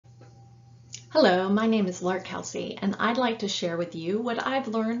Hello, my name is Lark Kelsey, and I'd like to share with you what I've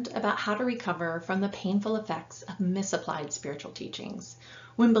learned about how to recover from the painful effects of misapplied spiritual teachings.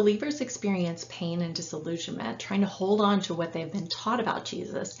 When believers experience pain and disillusionment, trying to hold on to what they've been taught about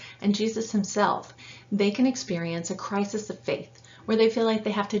Jesus and Jesus himself, they can experience a crisis of faith where they feel like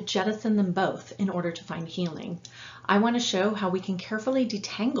they have to jettison them both in order to find healing. I want to show how we can carefully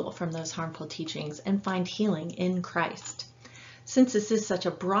detangle from those harmful teachings and find healing in Christ. Since this is such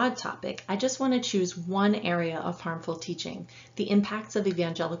a broad topic, I just want to choose one area of harmful teaching, the impacts of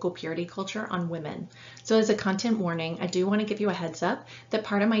evangelical purity culture on women. So as a content warning, I do want to give you a heads up that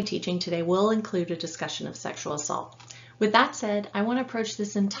part of my teaching today will include a discussion of sexual assault. With that said, I want to approach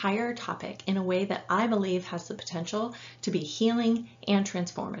this entire topic in a way that I believe has the potential to be healing and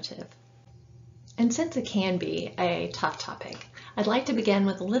transformative. And since it can be a tough topic, I'd like to begin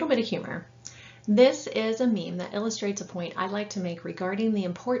with a little bit of humor. This is a meme that illustrates a point I'd like to make regarding the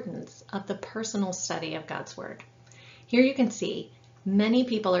importance of the personal study of God's Word. Here you can see many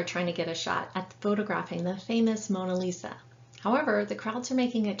people are trying to get a shot at photographing the famous Mona Lisa. However, the crowds are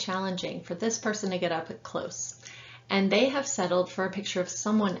making it challenging for this person to get up close, and they have settled for a picture of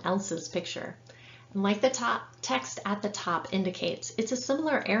someone else's picture. And like the text at the top indicates, it's a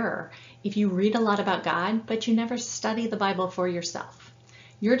similar error if you read a lot about God, but you never study the Bible for yourself.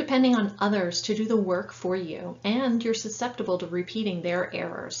 You're depending on others to do the work for you, and you're susceptible to repeating their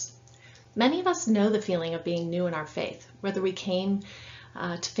errors. Many of us know the feeling of being new in our faith, whether we came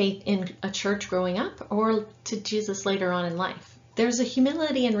to faith in a church growing up or to Jesus later on in life. There's a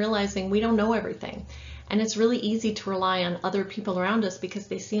humility in realizing we don't know everything, and it's really easy to rely on other people around us because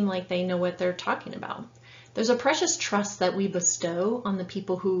they seem like they know what they're talking about. There's a precious trust that we bestow on the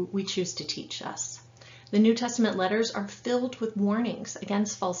people who we choose to teach us. The New Testament letters are filled with warnings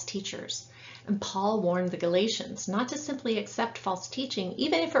against false teachers. And Paul warned the Galatians not to simply accept false teaching,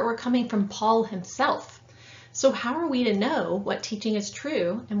 even if it were coming from Paul himself. So how are we to know what teaching is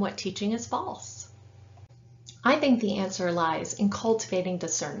true and what teaching is false? I think the answer lies in cultivating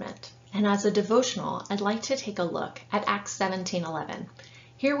discernment. And as a devotional, I'd like to take a look at Acts 17:11.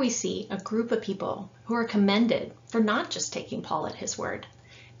 Here we see a group of people who are commended for not just taking Paul at his word.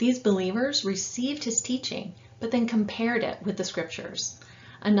 These believers received his teaching, but then compared it with the scriptures.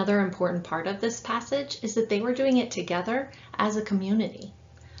 Another important part of this passage is that they were doing it together as a community.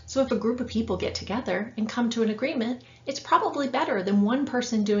 So if a group of people get together and come to an agreement, it's probably better than one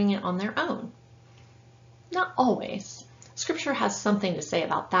person doing it on their own. Not always. Scripture has something to say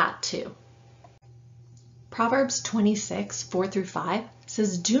about that too. Proverbs 26:4-5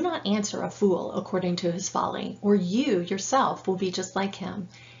 says, "Do not answer a fool according to his folly, or you yourself will be just like him.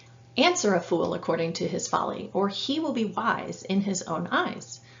 Answer a fool according to his folly, or he will be wise in his own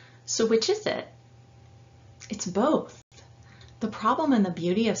eyes." So which is it? It's both. The problem and the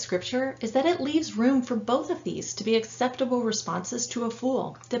beauty of Scripture is that it leaves room for both of these to be acceptable responses to a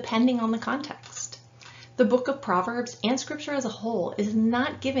fool, depending on the context. The book of Proverbs and Scripture as a whole is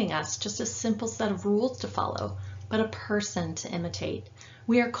not giving us just a simple set of rules to follow, but a person to imitate.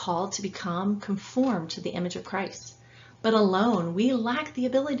 We are called to become conformed to the image of Christ. But alone, we lack the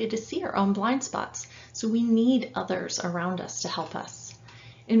ability to see our own blind spots, so we need others around us to help us.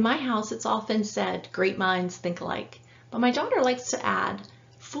 In my house, it's often said, "Great minds think alike," but my daughter likes to add,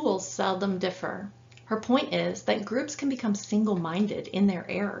 "Fools seldom differ." Her point is that groups can become single-minded in their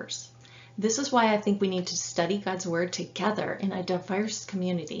errors. This is why I think we need to study God's Word together in a diverse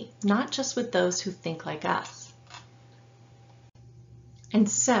community, not just with those who think like us. And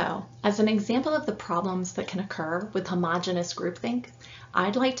so, as an example of the problems that can occur with homogeneous groupthink,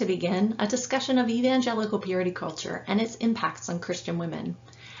 I'd like to begin a discussion of evangelical purity culture and its impacts on Christian women.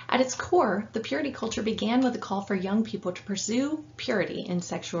 At its core, the purity culture began with a call for young people to pursue purity in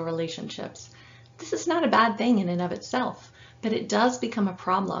sexual relationships. This is not a bad thing in and of itself, but it does become a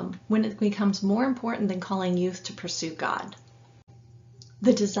problem when it becomes more important than calling youth to pursue God.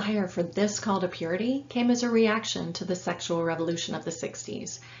 The desire for this call to purity came as a reaction to the sexual revolution of the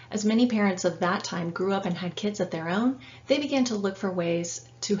 60s. As many parents of that time grew up and had kids of their own, they began to look for ways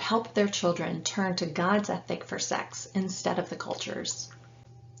to help their children turn to God's ethic for sex instead of the culture's.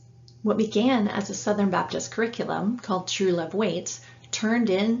 What began as a Southern Baptist curriculum called True Love Waits turned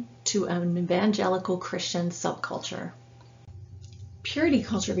into an evangelical Christian subculture. Purity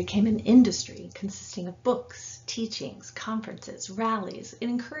culture became an industry consisting of books, teachings, conferences, rallies. It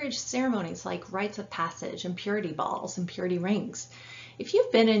encouraged ceremonies like rites of passage and purity balls and purity rings. If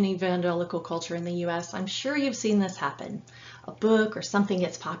you've been in evangelical culture in the US, I'm sure you've seen this happen. A book or something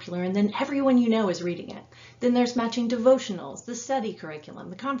gets popular and then everyone you know is reading it. Then there's matching devotionals, the study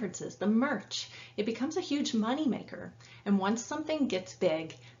curriculum, the conferences, the merch. It becomes a huge moneymaker. And once something gets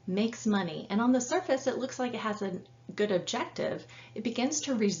big, makes money, and on the surface it looks like it has a good objective, it begins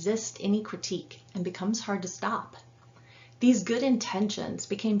to resist any critique and becomes hard to stop. These good intentions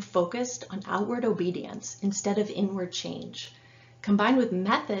became focused on outward obedience instead of inward change. Combined with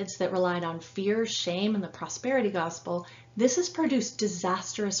methods that relied on fear, shame, and the prosperity gospel, this has produced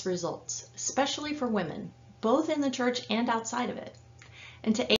disastrous results, especially for women, both in the church and outside of it.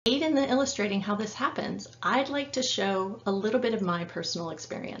 And to aid in illustrating how this happens, I'd like to show a little bit of my personal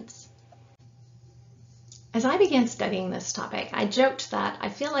experience. As I began studying this topic, I joked that I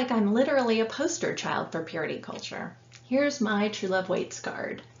feel like I'm literally a poster child for purity culture. Here's my True Love Waits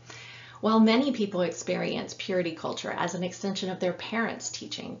card. While many people experience purity culture as an extension of their parents'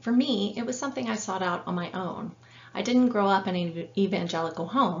 teaching, for me, it was something I sought out on my own. I didn't grow up in an evangelical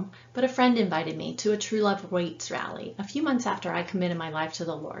home, but a friend invited me to a True Love Waits rally a few months after I committed my life to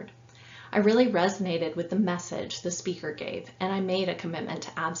the Lord. I really resonated with the message the speaker gave, and I made a commitment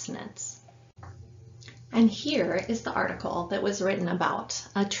to abstinence. And here is the article that was written about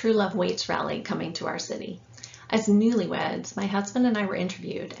a True Love Waits rally coming to our city. As newlyweds, my husband and I were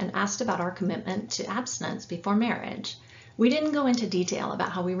interviewed and asked about our commitment to abstinence before marriage. We didn't go into detail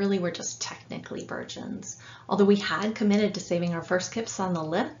about how we really were just technically virgins. Although we had committed to saving our first kiss on the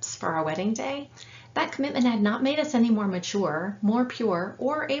lips for our wedding day, that commitment had not made us any more mature, more pure,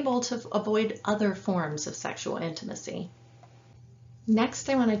 or able to avoid other forms of sexual intimacy. Next,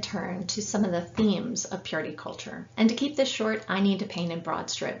 I want to turn to some of the themes of purity culture. And to keep this short, I need to paint in broad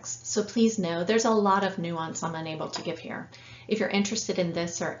strokes. So please know there's a lot of nuance I'm unable to give here. If you're interested in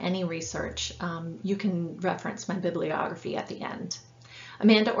this or any research, you can reference my bibliography at the end.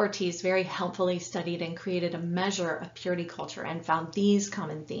 Amanda Ortiz very helpfully studied and created a measure of purity culture and found these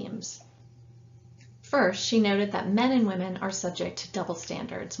common themes. First, she noted that men and women are subject to double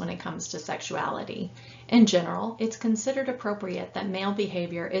standards when it comes to sexuality. In general, it's considered appropriate that male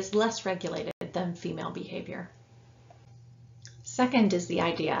behavior is less regulated than female behavior. Second is the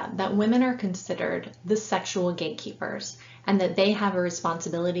idea that women are considered the sexual gatekeepers and that they have a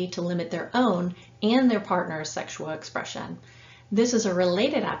responsibility to limit their own and their partner's sexual expression. This is a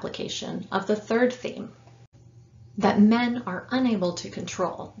related application of the third theme, that men are unable to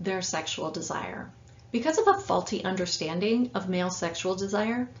control their sexual desire. Because of a faulty understanding of male sexual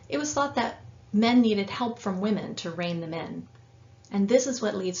desire, it was thought that men needed help from women to rein them in. And this is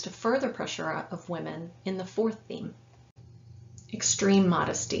what leads to further pressure of women in the fourth theme, extreme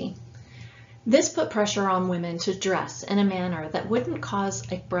modesty. This put pressure on women to dress in a manner that wouldn't cause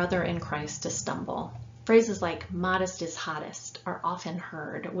a brother in Christ to stumble. Phrases like modest is hottest are often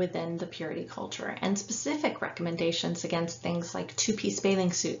heard within the purity culture, and specific recommendations against things like two-piece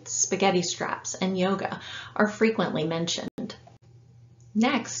bathing suits, spaghetti straps, and yoga are frequently mentioned.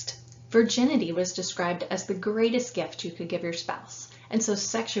 Next, virginity was described as the greatest gift you could give your spouse, and so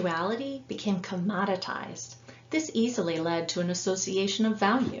sexuality became commoditized. This easily led to an association of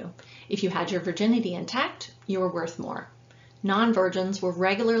value. If you had your virginity intact, you were worth more. Non-virgins were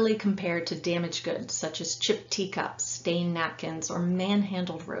regularly compared to damaged goods such as chipped teacups, stained napkins, or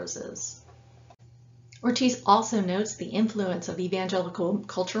manhandled roses. Ortiz also notes the influence of evangelical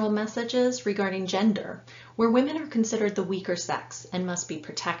cultural messages regarding gender, where women are considered the weaker sex and must be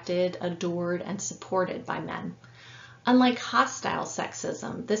protected, adored, and supported by men. Unlike hostile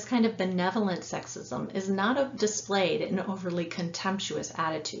sexism, this kind of benevolent sexism is not displayed in overly contemptuous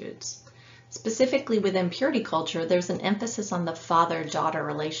attitudes. Specifically within purity culture, there's an emphasis on the father-daughter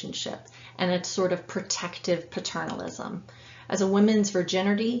relationship and a sort of protective paternalism. As a woman's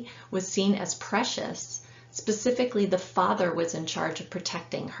virginity was seen as precious, specifically the father was in charge of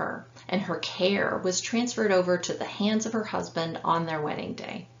protecting her, and her care was transferred over to the hands of her husband on their wedding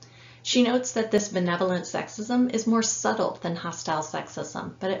day. She notes that this benevolent sexism is more subtle than hostile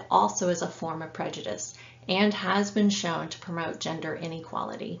sexism, but it also is a form of prejudice and has been shown to promote gender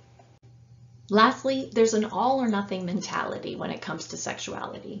inequality. Lastly, there's an all-or-nothing mentality when it comes to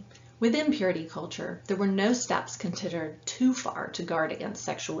sexuality. Within purity culture, there were no steps considered too far to guard against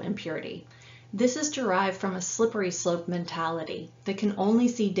sexual impurity. This is derived from a slippery slope mentality that can only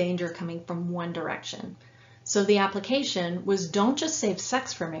see danger coming from one direction. So the application was don't just save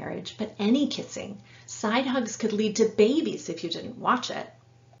sex for marriage, but any kissing. Side hugs could lead to babies if you didn't watch it.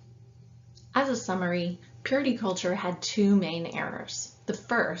 As a summary, purity culture had two main errors. The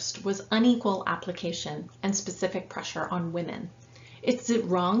first was unequal application and specific pressure on women. Is it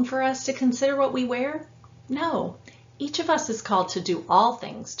wrong for us to consider what we wear? No. Each of us is called to do all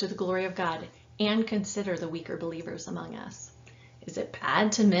things to the glory of God and consider the weaker believers among us. Is it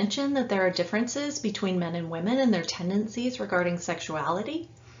bad to mention that there are differences between men and women and their tendencies regarding sexuality?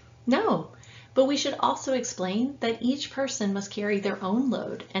 No, but we should also explain that each person must carry their own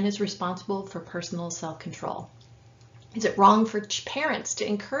load and is responsible for personal self-control. Is it wrong for parents to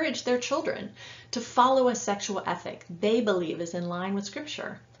encourage their children to follow a sexual ethic they believe is in line with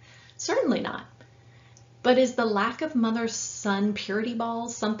Scripture? Certainly not. But is the lack of mother-son purity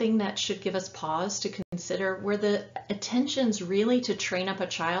balls something that should give us pause to consider? Were the attentions really to train up a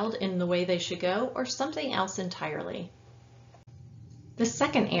child in the way they should go, or something else entirely? The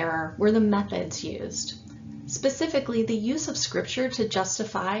second error were the methods used. Specifically, the use of Scripture to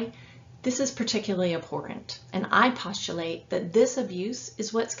justify this is particularly abhorrent, and I postulate that this abuse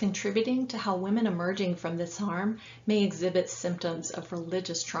is what's contributing to how women emerging from this harm may exhibit symptoms of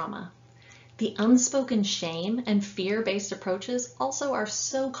religious trauma. The unspoken shame and fear-based approaches also are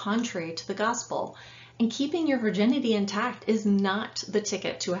so contrary to the gospel, and keeping your virginity intact is not the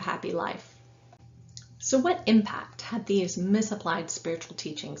ticket to a happy life. So what impact have these misapplied spiritual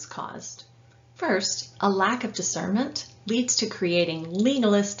teachings caused? First, a lack of discernment leads to creating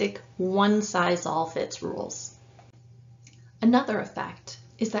legalistic, one-size-all-fits rules. Another effect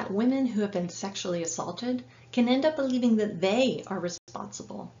is that women who have been sexually assaulted can end up believing that they are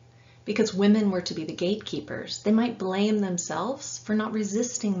responsible. Because women were to be the gatekeepers, they might blame themselves for not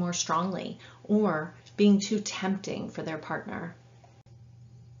resisting more strongly or being too tempting for their partner.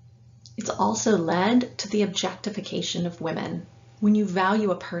 It's also led to the objectification of women. When you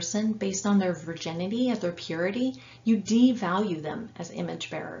value a person based on their virginity and their purity, you devalue them as image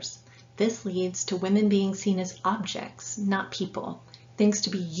bearers. This leads to women being seen as objects, not people, things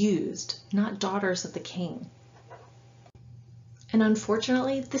to be used, not daughters of the king. And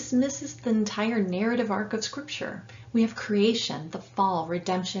unfortunately, this misses the entire narrative arc of Scripture. We have creation, the fall,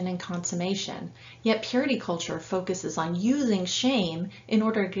 redemption, and consummation. Yet purity culture focuses on using shame in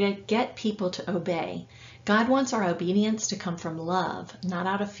order to get people to obey. God wants our obedience to come from love, not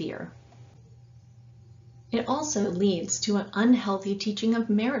out of fear. It also leads to an unhealthy teaching of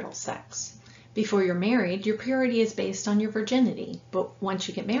marital sex. Before you're married, your purity is based on your virginity. But once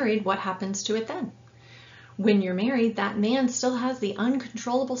you get married, what happens to it then? When you're married, that man still has the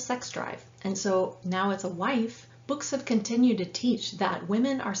uncontrollable sex drive. And so now as a wife, books have continued to teach that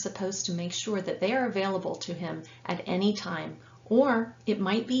women are supposed to make sure that they are available to him at any time, or it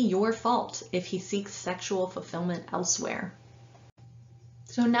might be your fault if he seeks sexual fulfillment elsewhere.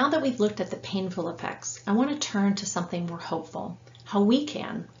 So now that we've looked at the painful effects, I want to turn to something more hopeful, how we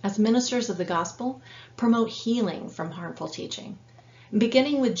can, as ministers of the gospel, promote healing from harmful teaching,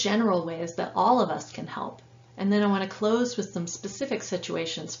 beginning with general ways that all of us can help. And then I want to close with some specific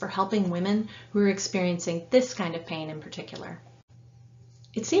situations for helping women who are experiencing this kind of pain in particular.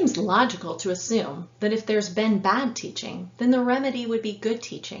 It seems logical to assume that if there's been bad teaching, then the remedy would be good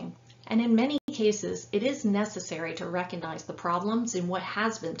teaching. And in many cases, it is necessary to recognize the problems in what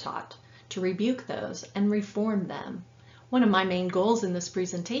has been taught, to rebuke those and reform them. One of my main goals in this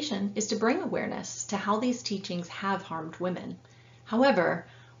presentation is to bring awareness to how these teachings have harmed women. However,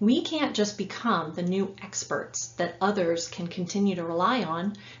 we can't just become the new experts that others can continue to rely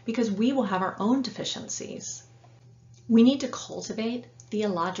on because we will have our own deficiencies. We need to cultivate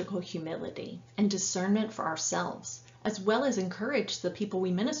theological humility and discernment for ourselves, as well as encourage the people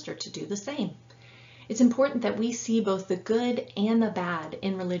we minister to do the same. It's important that we see both the good and the bad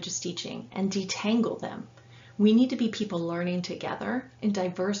in religious teaching and detangle them. We need to be people learning together in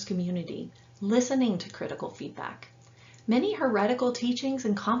diverse community, listening to critical feedback. Many heretical teachings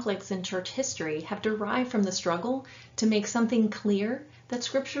and conflicts in church history have derived from the struggle to make something clear that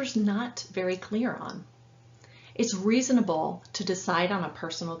Scripture's not very clear on. It's reasonable to decide on a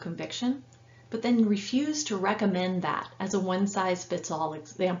personal conviction, but then refuse to recommend that as a one-size-fits-all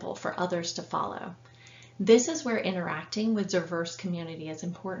example for others to follow. This is where interacting with diverse community is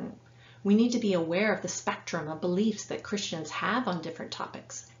important. We need to be aware of the spectrum of beliefs that Christians have on different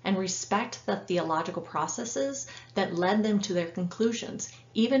topics and respect the theological processes that led them to their conclusions,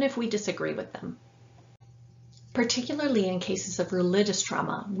 even if we disagree with them. Particularly in cases of religious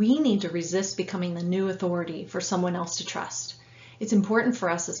trauma, we need to resist becoming the new authority for someone else to trust. It's important for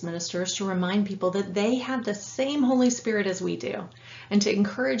us as ministers to remind people that they have the same Holy Spirit as we do, and to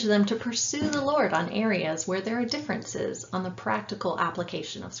encourage them to pursue the Lord on areas where there are differences on the practical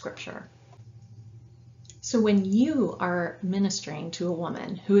application of Scripture. So when you are ministering to a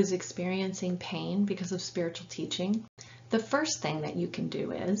woman who is experiencing pain because of spiritual teaching, the first thing that you can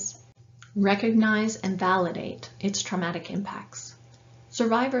do is recognize and validate its traumatic impacts.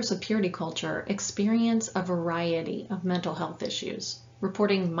 Survivors of purity culture experience a variety of mental health issues,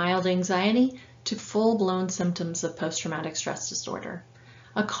 reporting mild anxiety to full-blown symptoms of post-traumatic stress disorder.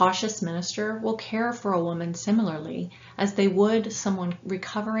 A cautious minister will care for a woman similarly as they would someone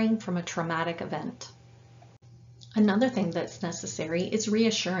recovering from a traumatic event. Another thing that's necessary is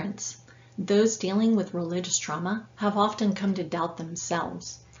reassurance. Those dealing with religious trauma have often come to doubt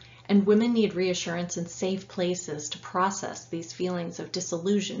themselves, and women need reassurance in safe places to process these feelings of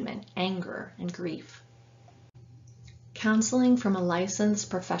disillusionment, anger, and grief. Counseling from a licensed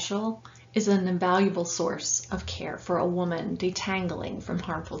professional is an invaluable source of care for a woman detangling from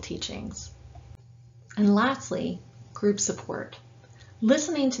harmful teachings. And lastly, group support.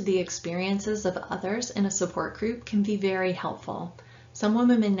 Listening to the experiences of others in a support group can be very helpful. Some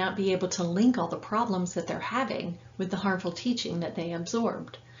women may not be able to link all the problems that they're having with the harmful teaching that they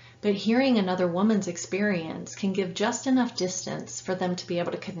absorbed, but hearing another woman's experience can give just enough distance for them to be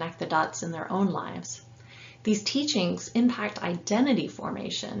able to connect the dots in their own lives. These teachings impact identity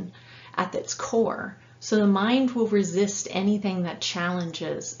formation at its core, so the mind will resist anything that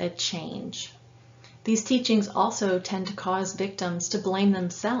challenges a change. These teachings also tend to cause victims to blame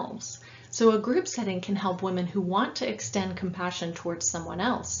themselves, so a group setting can help women who want to extend compassion towards someone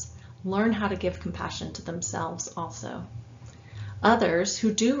else learn how to give compassion to themselves also. Others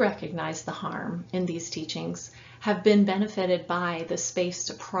who do recognize the harm in these teachings have been benefited by the space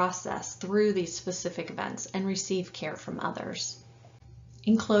to process through these specific events and receive care from others.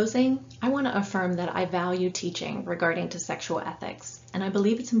 In closing, I want to affirm that I value teaching regarding to sexual ethics, and I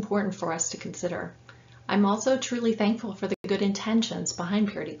believe it's important for us to consider. I'm also truly thankful for the good intentions behind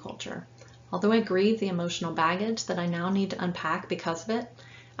purity culture. Although I grieve the emotional baggage that I now need to unpack because of it,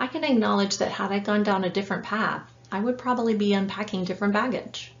 I can acknowledge that had I gone down a different path, I would probably be unpacking different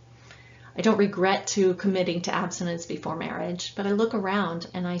baggage. I don't regret committing to abstinence before marriage, but I look around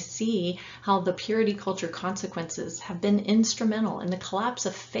and I see how the purity culture consequences have been instrumental in the collapse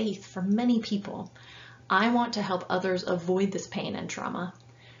of faith for many people. I want to help others avoid this pain and trauma.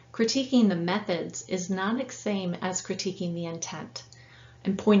 Critiquing the methods is not the same as critiquing the intent,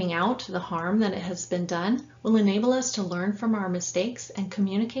 and pointing out the harm that has been done will enable us to learn from our mistakes and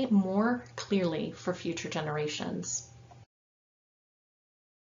communicate more clearly for future generations.